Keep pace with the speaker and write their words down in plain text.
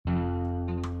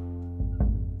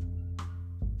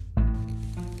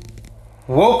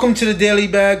Welcome to the Daily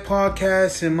Bag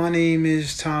Podcast, and my name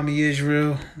is Thomie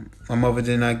Israel. My mother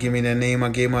did not give me that name. I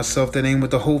gave myself that name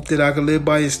with the hope that I could live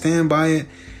by it, stand by it.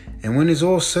 And when it's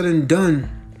all said and done,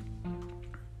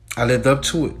 I lived up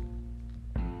to it.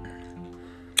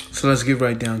 So let's get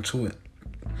right down to it.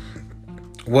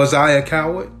 Was I a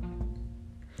coward?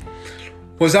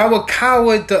 Was I a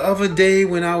coward the other day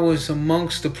when I was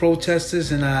amongst the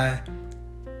protesters and I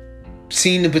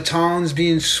seen the batons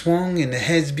being swung and the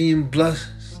heads being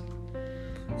blessed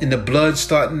and the blood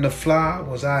starting to fly?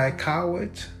 Was I a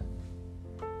coward?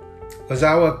 Was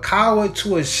I a coward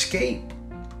to escape?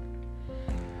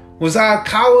 Was I a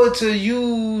coward to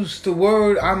use the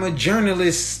word I'm a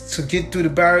journalist to get through the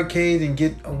barricade and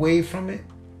get away from it?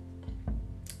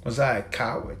 Was I a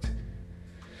coward?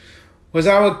 Was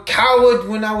I a coward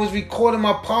when I was recording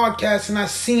my podcast and I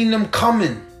seen them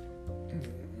coming?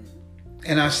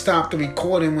 And I stopped the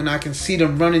recording when I can see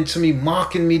them running to me,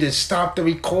 mocking me to stop the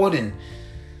recording.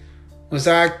 Was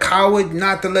I a coward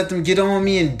not to let them get on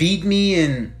me and beat me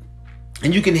and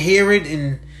you can hear it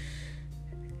and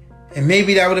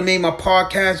maybe that would have made my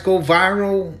podcast go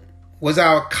viral? Was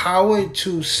I a coward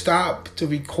to stop the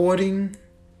recording?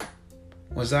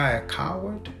 Was I a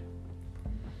coward?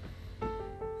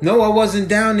 No, I wasn't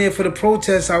down there for the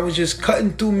protests. I was just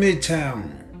cutting through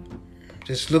Midtown.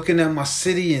 Just looking at my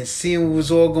city and seeing what was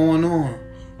all going on.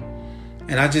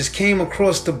 And I just came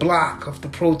across the block of the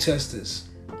protesters.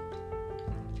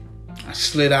 I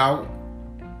slid out,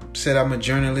 said I'm a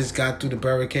journalist, got through the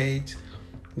barricades,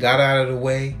 got out of the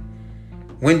way,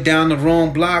 went down the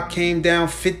wrong block, came down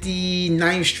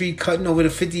 59th Street, cutting over to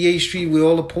 58th Street where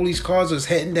all the police cars was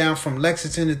heading down from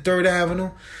Lexington to 3rd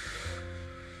Avenue.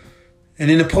 And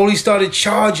then the police started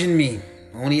charging me.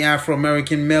 Only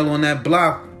Afro-American male on that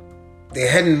block. They're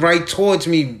heading right towards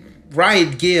me,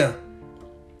 riot gear.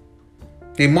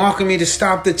 They marking me to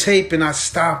stop the tape and I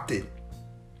stopped it.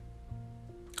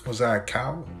 Was I a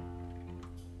coward?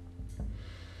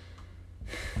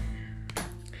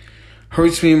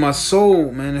 Hurts me in my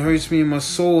soul, man. It hurts me in my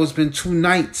soul. It's been 2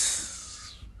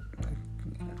 nights.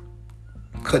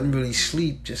 Couldn't really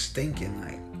sleep, just thinking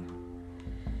like,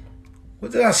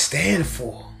 what did I stand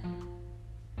for?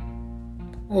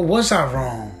 Or was I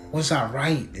wrong? Was I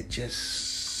right? It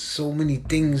just so many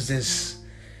things I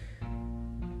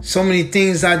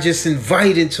just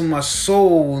invite into my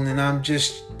soul, and I'm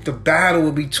just the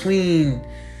battle between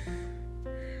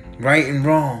right and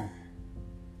wrong.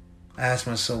 I asked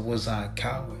myself, was I a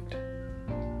coward?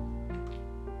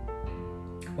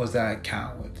 Was I a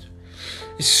coward?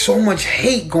 There's so much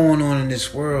hate going on in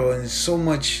this world, and there's so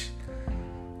much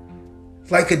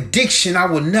like addiction I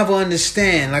would never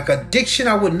understand. Like addiction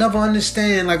I would never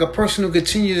understand. Like a person who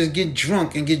continues to get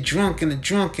drunk and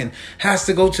has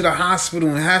to go to the hospital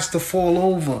and has to fall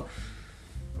over.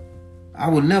 I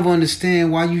would never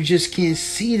understand why you just can't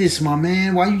see this, my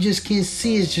man. Why you just can't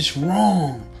see it's just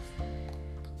wrong.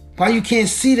 Why you can't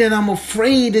see that I'm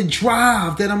afraid to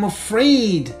drive, that I'm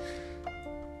afraid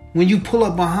when you pull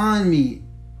up behind me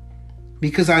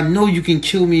because I know you can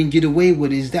kill me and get away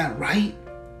with it. Is that right?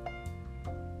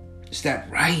 Is that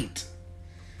right?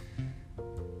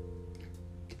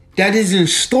 That is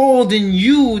installed in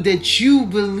you that you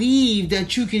believe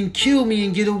that you can kill me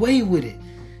and get away with it.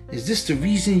 Is this the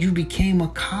reason you became a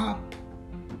cop,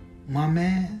 my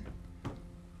man?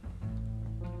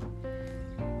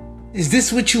 Is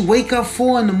this what you wake up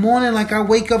for in the morning like I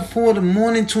wake up for in the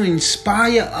morning to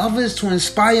inspire others, to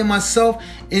inspire myself?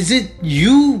 Is it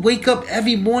you wake up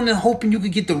every morning hoping you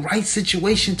could get the right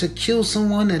situation to kill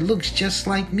someone that looks just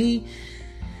like me?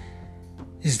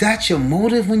 Is that your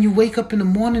motive when you wake up in the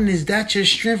morning? Is that your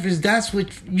strength? Is that what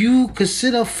you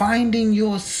consider finding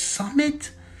your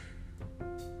summit,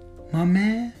 my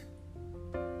man?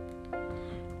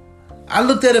 I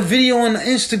looked at a video on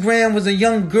Instagram with a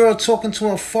young girl talking to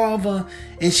her father,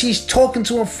 and she's talking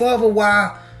to her father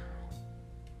why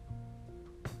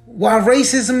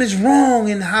racism is wrong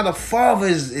and how the father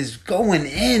is going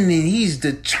in and he's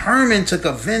determined to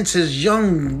convince his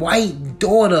young white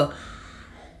daughter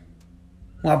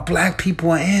why black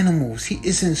people are animals.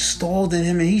 It's installed in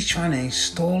him and he's trying to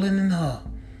install it in her.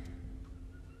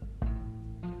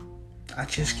 I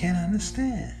just can't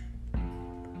understand.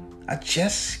 I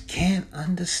just can't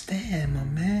understand, my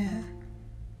man.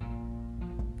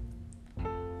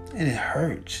 And it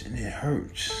hurts,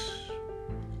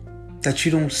 that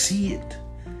you don't see it.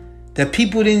 That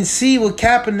people didn't see what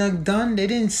Kaepernick done. They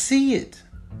didn't see it.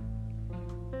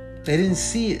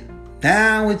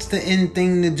 Now it's the end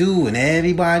thing to do, and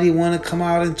everybody want to come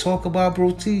out and talk about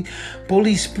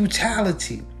police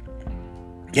brutality.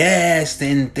 Yeah, it's the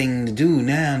end thing to do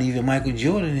now, and even Michael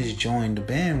Jordan has joined the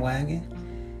bandwagon.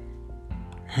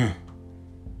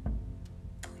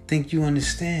 Think you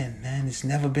understand, man. It's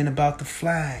never been about the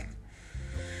flag.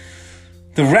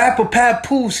 The rapper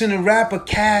Papoose and the rapper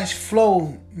Cash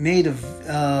Flow made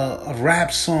a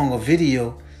rap song, a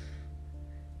video.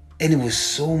 And it was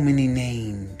so many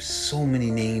names.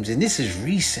 And this is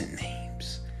recent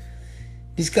names.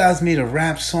 These guys made a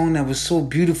rap song that was so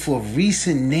beautiful of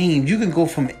recent names. You can go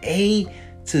from A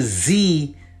to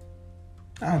Z.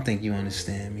 I don't think you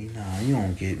understand me. Nah, you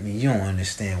don't get me. You don't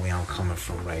understand where I'm coming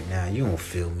from right now. You don't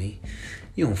feel me.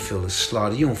 You don't feel the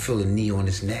slaughter. You don't feel the knee on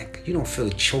his neck. You don't feel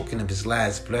the choking of his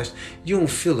last breath. You don't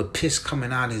feel the piss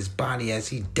coming out of his body as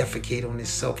he defecate on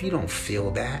himself. You don't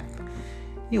feel that.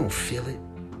 You don't feel it.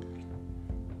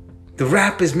 The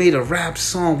rappers made a rap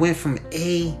song, went from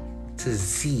A to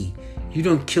Z. You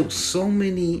done killed so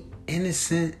many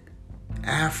innocent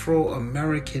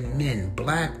Afro-American men,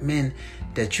 black men,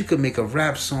 that you could make a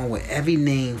rap song with every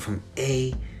name from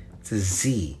A to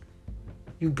Z.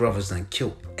 You brothers done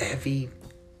killed every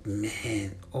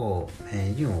man. Oh,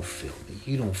 man, you don't feel me.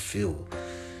 You don't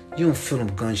feel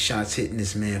them gunshots hitting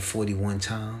this man 41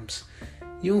 times.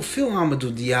 You don't feel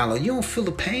Amadou Diallo. You don't feel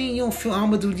the pain. You don't feel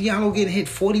Amadou Diallo getting hit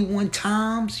 41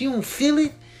 times. You don't feel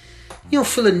it. You don't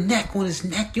feel a neck on his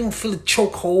neck. You don't feel a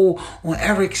chokehold on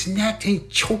Eric's neck. They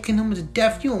choking him to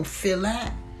death. You don't feel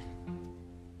that.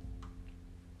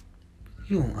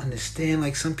 You don't understand,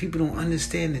 like some people don't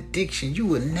understand addiction. You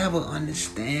will never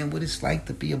understand what it's like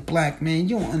to be a black man.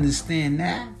 You don't understand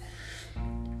that.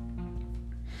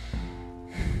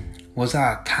 Was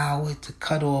I a coward to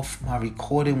cut off my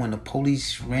recording when the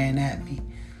police ran at me?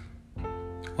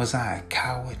 Was I a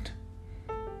coward?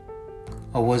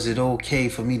 Or was it okay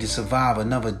for me to survive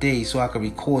another day so I could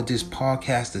record this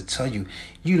podcast to tell you,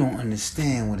 you don't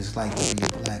understand what it's like to be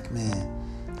a black man?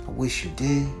 I wish you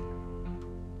did.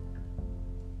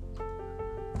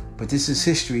 But this is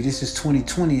history. This is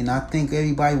 2020, and I think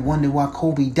everybody wondered why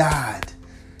Kobe died.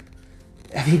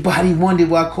 Everybody wondered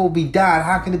why Kobe died.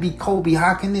 How can it be Kobe?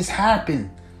 How can this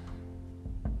happen?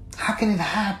 How can it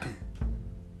happen?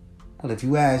 Well, if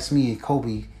you ask me,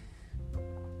 Kobe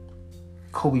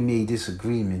made this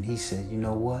agreement. He said, you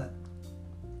know what?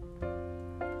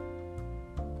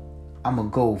 I'm going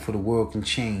to go for the world can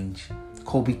change.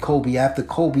 Kobe, after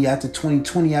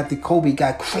 2020, after Kobe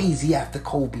got crazy after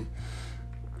Kobe.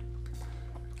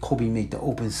 Kobe made the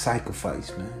open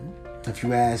sacrifice, man. If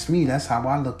you ask me, that's how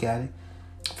I look at it.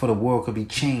 For the world could be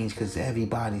changed because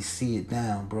everybody see it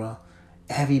now, bro.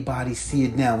 Everybody see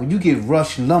it now. When you get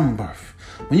Rush Limbaugh,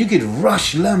 when you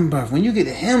get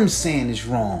him saying it's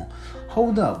wrong.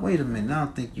 Hold up, wait a minute. I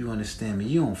don't think you understand me.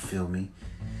 You don't feel me.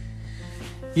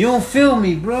 You don't feel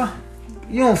me, bro.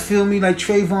 You don't feel me like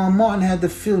Trayvon Martin had to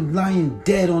feel lying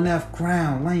dead on that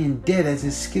ground. Lying dead as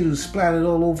his skittles splattered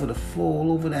all over the floor,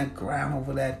 all over that ground,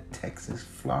 over that Texas,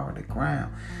 Florida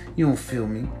ground. You don't feel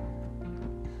me.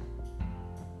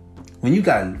 When you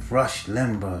got Rush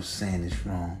Limbaugh saying it's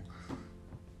wrong.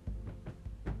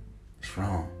 It's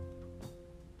wrong.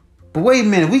 But wait a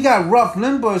minute. We got Rush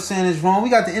Limbaugh saying it's wrong. We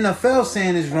got the NFL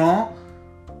saying it's wrong.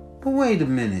 But wait a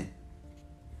minute.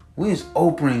 Where's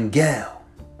Oprah and Gayle?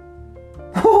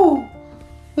 Who?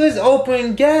 Where's Oprah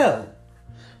and Gayle?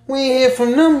 We ain't hear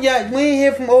from them yet. We ain't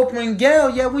hear from Oprah and Gayle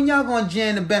yet. When y'all gonna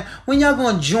join the band? When y'all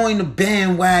gonna join the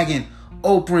bandwagon?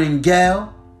 Oprah and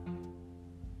Gayle?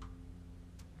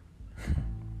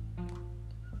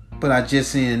 But I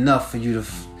just ain't enough for you to...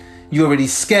 You already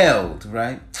scaled,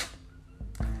 right?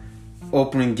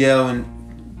 Oprah and Gayle, and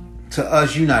to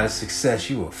us, you not a success.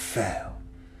 You a fail.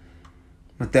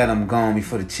 With that, I'm gone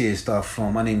before the tears start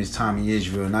flowing. My name is Thomie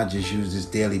Israel, and I just use this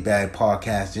Daily Bag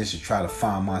podcast just to try to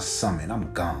find my summit.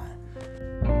 I'm gone.